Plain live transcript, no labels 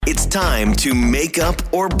It's time to make up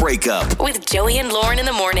or break up with Joey and Lauren in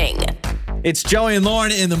the morning. It's Joey and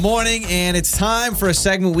Lauren in the morning, and it's time for a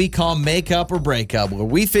segment we call Make Up or Break Up, where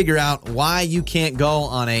we figure out why you can't go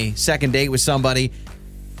on a second date with somebody.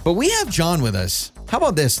 But we have John with us. How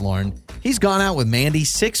about this, Lauren? He's gone out with Mandy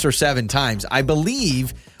 6 or 7 times. I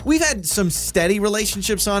believe we've had some steady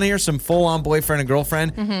relationships on here, some full-on boyfriend and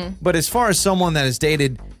girlfriend. Mm-hmm. But as far as someone that has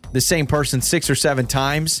dated the same person 6 or 7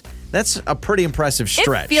 times, that's a pretty impressive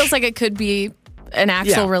stretch. It feels like it could be an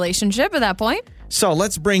actual relationship at that point. So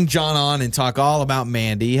let's bring John on and talk all about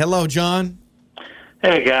Mandy. Hello, John.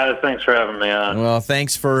 Hey, guys. Thanks for having me on. Well,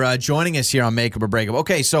 thanks for joining us here on Make Up or Break Up.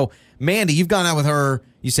 Okay, so Mandy, you've gone out with her,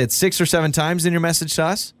 you said 6 or 7 times in your message to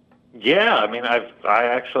us? Yeah, I mean, I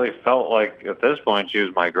actually felt like at this point she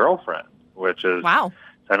was my girlfriend, which is... Wow.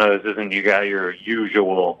 I know this isn't your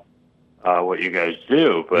usual what you guys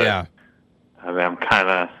do, but yeah. I mean,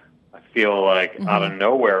 I feel like out of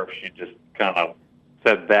nowhere she just kind of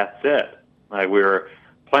said, that's it. Like we were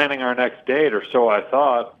planning our next date, or so I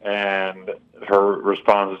thought, and her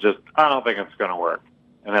response was just, I don't think it's going to work.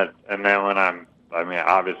 And then when I'm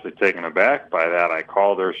obviously taken aback by that, I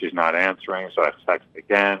called her. She's not answering, so I texted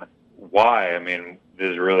again. Why? I mean,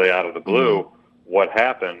 this is really out of the blue. What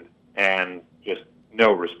happened? And just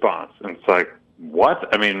no response. And it's like, what?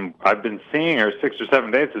 I mean, I've been seeing her 6 or 7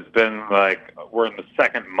 dates. It's been like we're in the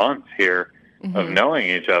second month here of knowing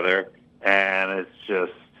each other, and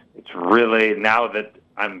it's really, now that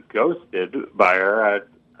I'm ghosted by her,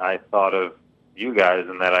 I thought of you guys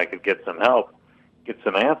and that I could get some help, get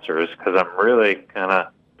some answers, because I'm really kind of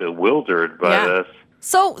bewildered by this.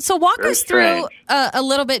 So walk Very us through strange. a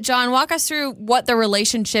little bit, John. Walk us through what the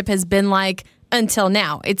relationship has been like until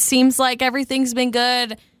now. It seems like everything's been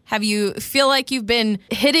good. Have you feel like you've been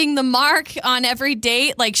hitting the mark on every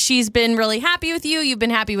date? Like she's been really happy with you, you've been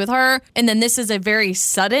happy with her, and then this is a very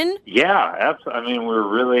sudden? Yeah, absolutely. I mean, we're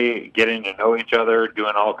really getting to know each other,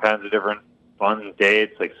 doing all kinds of different fun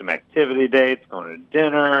dates, like some activity dates, going to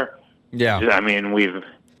dinner. Yeah. I mean,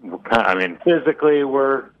 physically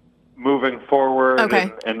we're moving forward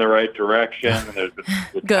in the right direction, and there's been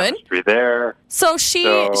good chemistry there. So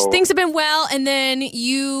things have been well, and then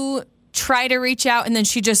you try to reach out, and then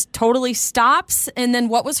she just totally stops. And then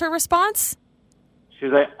what was her response?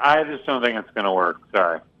 She's like, I just don't think it's going to work.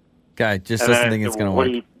 Sorry. Okay, just doesn't think it's going to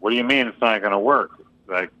work. What do you mean it's not going to work?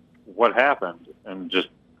 Like, what happened? And just,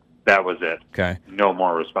 that was it. Okay. No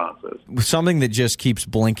more responses. Something that just keeps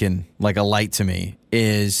blinking like a light to me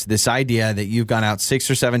is this idea that you've gone out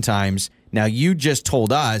 6 or 7 times. Now, you just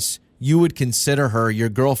told us you would consider her your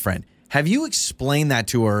girlfriend. Have you explained that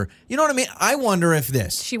to her? You know what I mean? I wonder if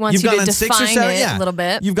this. She wants you to define it a little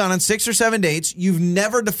bit. You've gone on 6 or 7 dates. You've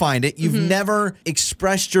never defined it. You've never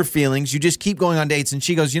expressed your feelings. You just keep going on dates. And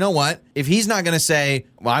she goes, you know what? If he's not going to say,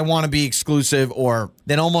 well, I want to be exclusive, or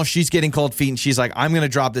then almost she's getting cold feet and she's like, I'm going to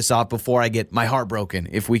drop this off before I get my heart broken.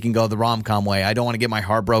 If we can go the rom-com way, I don't want to get my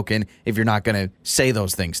heart broken if you're not going to say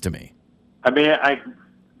those things to me. I mean,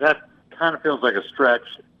 that kind of feels like a stretch.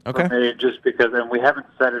 Okay. For me, just because, and we haven't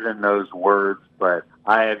said it in those words, but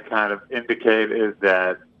I had kind of indicated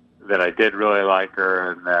that I did really like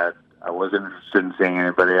her and that I wasn't interested in seeing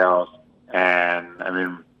anybody else. And I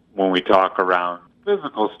mean, when we talk around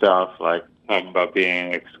physical stuff, like talking about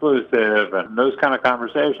being exclusive and those kind of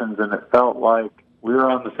conversations, and it felt like we were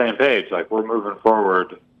on the same page, like we're moving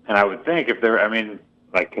forward. And I would think if there,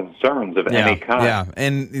 like concerns of any kind. Yeah,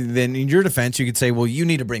 and then in your defense, you could say, well, you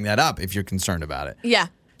need to bring that up if you're concerned about it. Yeah.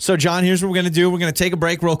 So, John, here's what we're going to do. We're going to take a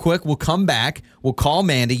break real quick. We'll come back. We'll call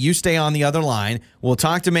Mandy. You stay on the other line. We'll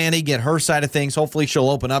talk to Mandy, get her side of things. Hopefully, she'll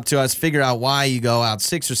open up to us, figure out why you go out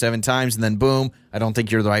 6 or 7 times, and then boom, I don't think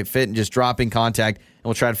you're the right fit, and just drop in contact, and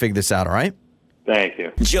we'll try to figure this out, all right? Thank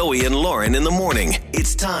you. Joey and Lauren in the morning.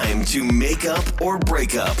 It's time to make up or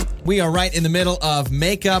break up. We are right in the middle of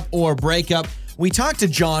make up or break up. We talked to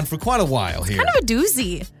John for quite a while here. Kind of a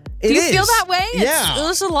doozy. It Do you is. feel that way? Yeah.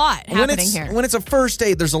 There's a lot happening here. When it's a first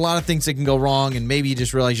date, there's a lot of things that can go wrong, and maybe you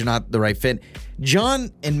just realize you're not the right fit.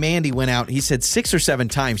 John and Mandy went out, he said 6 or 7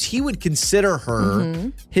 times. He would consider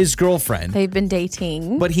her his girlfriend. They've been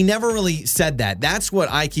dating. But he never really said that. That's what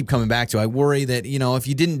I keep coming back to. I worry that, if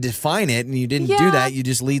you didn't define it and you didn't do that, you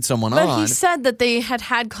just lead someone on. But he said that they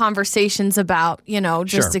had conversations about,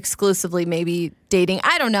 just exclusively maybe dating.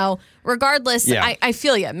 I don't know. Regardless, I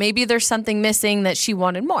feel you. Maybe there's something missing that she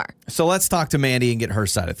wanted more. So let's talk to Mandy and get her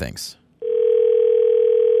side of things.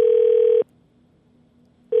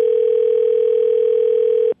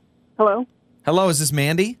 Hello? Hello, is this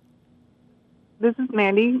Mandy? This is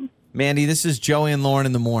Mandy. Mandy, this is Joey and Lauren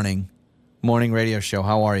in the morning radio show.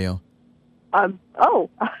 How are you? Oh,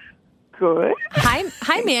 good.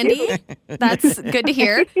 Hi, Mandy. That's good to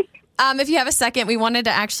hear. If you have a second, we wanted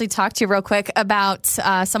to actually talk to you real quick about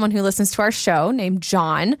someone who listens to our show named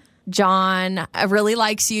John. John really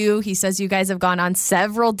likes you. He says you guys have gone on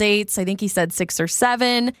several dates. I think he said 6 or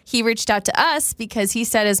 7. He reached out to us because he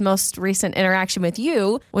said his most recent interaction with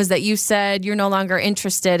you was that you said you're no longer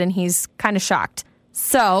interested, and he's kind of shocked.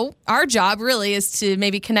 So our job really is to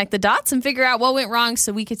maybe connect the dots and figure out what went wrong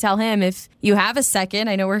so we could tell him. If you have a second,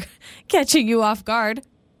 I know we're catching you off guard.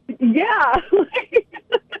 Yeah.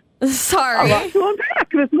 Sorry. I'm going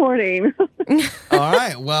back this morning. All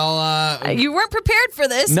right. Well, You weren't prepared for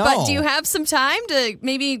this, No. but do you have some time to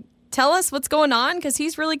maybe tell us what's going on? Because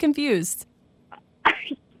he's really confused.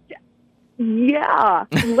 Yeah.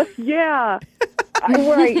 Yeah.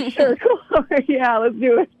 Right. Sure. Yeah, let's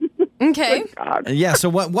do it. Okay. God. yeah. So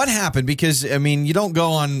what happened? Because I mean, you don't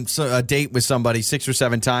go on a date with somebody 6 or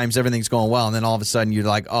 7 times, everything's going well, and then all of a sudden you're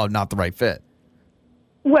like, oh, not the right fit.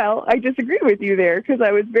 Well, I disagree with you there because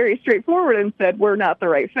I was very straightforward and said we're not the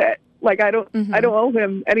right fit. Like I don't owe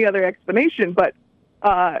him any other explanation. But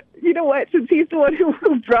you know what? Since he's the one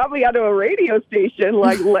who dropped me onto a radio station,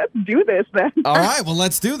 like let's do this then. All right. Well,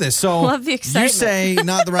 let's do this. So Love the excitement. you say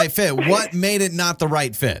not the right fit. What made it not the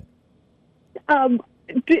right fit? I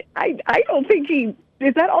don't think he.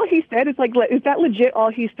 Is that all he said? It's like, is that legit all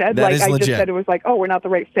he said? That like is I legit. just said it was like, oh, we're not the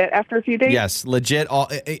right fit after a few days. Yes, legit.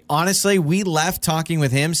 Honestly, we left talking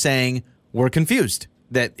with him saying we're confused,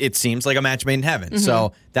 that it seems like a match made in heaven.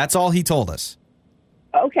 So that's all he told us.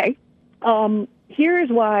 Okay. Here's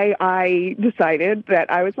why I decided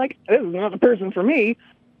that I was like, this is not the person for me.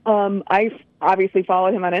 I obviously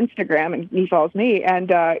followed him on Instagram, and he follows me,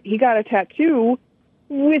 and he got a tattoo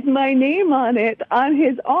with my name on it on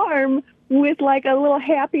his arm with like a little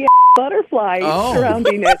happy butterfly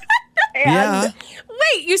surrounding it. And Yeah.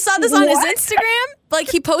 Wait, you saw this on his What? Instagram? Like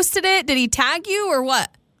he posted it? Did he tag you or what?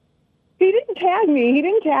 He didn't tag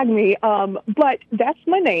me. But that's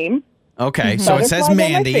my name. Okay, so it says Butterfly, they're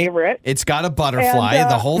my Mandy. favorite. It's got a butterfly, And,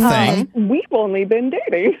 the whole thing. We've only been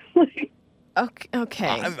dating. Okay.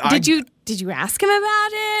 I- Did you ask him about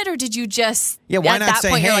it, or did you just Yeah, why at not that say,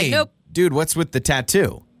 point, you're hey, like, nope. dude, what's with the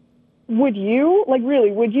tattoo? Would you,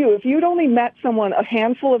 if you'd only met someone a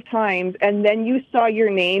handful of times and then you saw your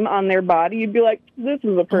name on their body, you'd be like, this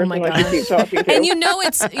is a person my that you keep talking to. And you know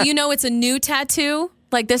it's a new tattoo.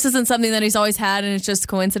 Like this isn't something that he's always had, and it's just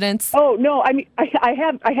coincidence. Oh no! I mean, I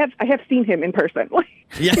have seen him in person,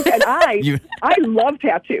 Yeah. and I love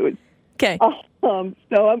tattoos. Okay. So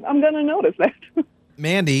I'm gonna notice that.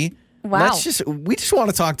 Mandy, Wow. we just want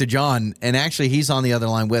to talk to John, and actually he's on the other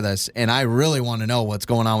line with us, and I really want to know what's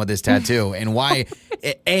going on with this tattoo and why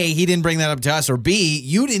A, he didn't bring that up to us, or B,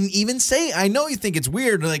 you didn't even say. I know you think it's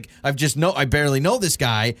weird, like I barely know this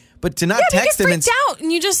guy, but to not text you him get and freaked out,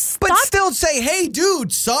 and you just but thought. still say, "Hey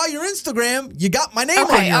dude, saw your Instagram. You got my name on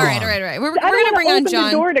Okay, your all right. arm." We're I don't gonna wanna bring on open the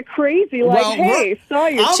John. door to crazy. Like, Well, hey, saw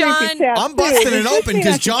your John, creepy tattoo. I'm busting it open because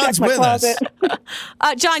I should John's check my with us.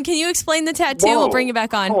 closet. John, can you explain the tattoo? We'll bring you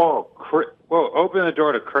back on. Whoa, open the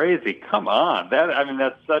door to crazy. Come on.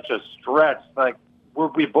 That's such a stretch. Like,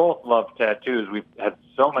 we both love tattoos. We've had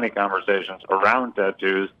so many conversations around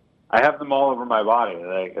tattoos. I have them all over my body.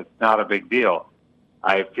 Like, it's not a big deal.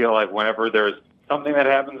 I feel like whenever there's something that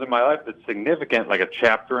happens in my life that's significant, like a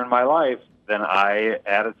chapter in my life, then I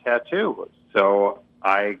add a tattoo. So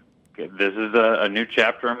this is a new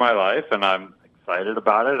chapter in my life, and I'm excited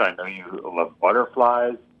about it. I know you love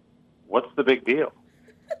butterflies. What's the big deal?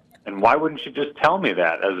 And why wouldn't you just tell me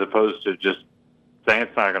that as opposed to just saying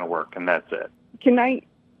it's not going to work and that's it? Can I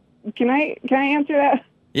answer that?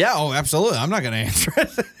 Yeah, oh, absolutely. I'm not going to answer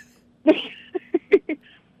it.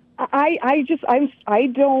 I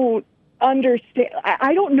don't understand.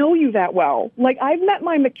 I don't know you that well. Like, I've met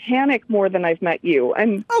my mechanic more than I've met you,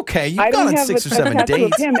 and Okay, you've I gone don't on have 6 or a 7 tattoo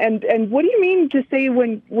dates. of him. And what do you mean to say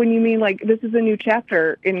when you mean like this is a new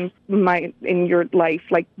chapter in your life,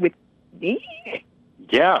 like with me?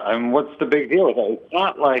 Yeah, I mean, what's the big deal with that? It's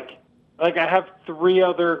not like I have 3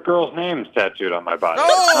 other girls' names tattooed on my body.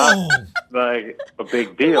 Oh! It's not like a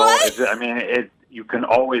big deal. You can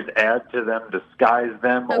always add to them, disguise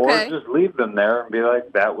them, Okay. or just leave them there and be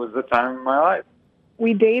like, that was the time in my life.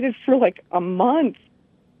 We dated for like a month,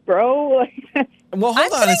 bro. Like, Well,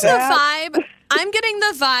 I'm hold on a getting second. the vibe. I'm getting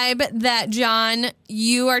the vibe that John,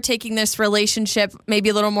 you are taking this relationship maybe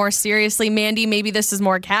a little more seriously. Mandy, maybe this is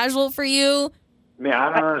more casual for you. I mean,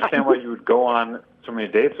 I don't understand why you would go on so many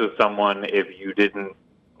dates with someone if you didn't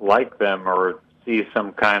like them or see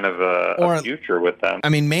some kind of a future with them. I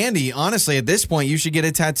mean, Mandy, honestly, at this point, you should get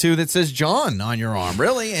a tattoo that says John on your arm,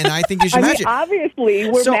 really. And I think you should match it. Obviously,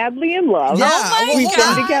 we're madly in love. Yeah, We've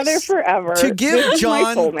been together forever. To give This is my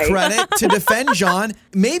John soulmate. credit, to defend John,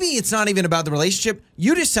 maybe it's not even about the relationship.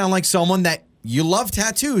 You just sound like someone that you love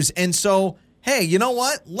tattoos. And so, hey, you know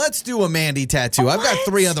what? Let's do a Mandy tattoo. I've got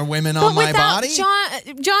 3 other women on my body.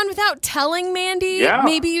 John, without telling Mandy,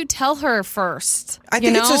 maybe you tell her first. I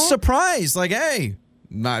think it's a surprise. Like, hey.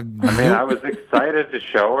 I mean, I was excited to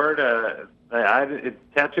show her.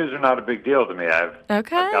 Tattoos are not a big deal to me. I've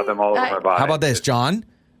got them all over my body. How about this, John?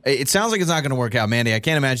 It sounds like it's not going to work out, Mandy. I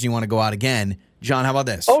can't imagine you want to go out again. John, how about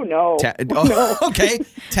this? Oh, no. No. Okay.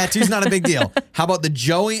 Tattoo's not a big deal. How about the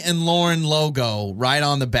Joey and Lauren logo right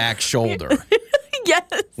on the back shoulder? Yes.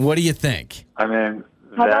 What do you think? I mean,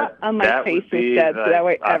 how about on my face instead, so that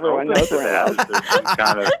way everyone knows where it is? There's some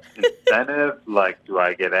kind of incentive, like, do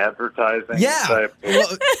I get advertising? Yeah.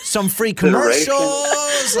 Well, some free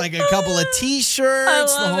commercials, like a couple of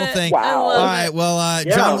T-shirts, the whole thing. Wow. All right, well,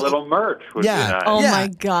 John. A little merch would be nice. Oh, my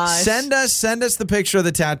gosh. Send us the picture of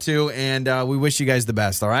the tattoo, and we wish you guys the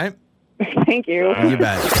best, all right? Thank you. You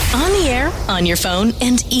bet. On the air, on your phone,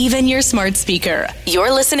 and even your smart speaker.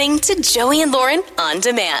 You're listening to Joey and Lauren on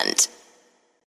demand.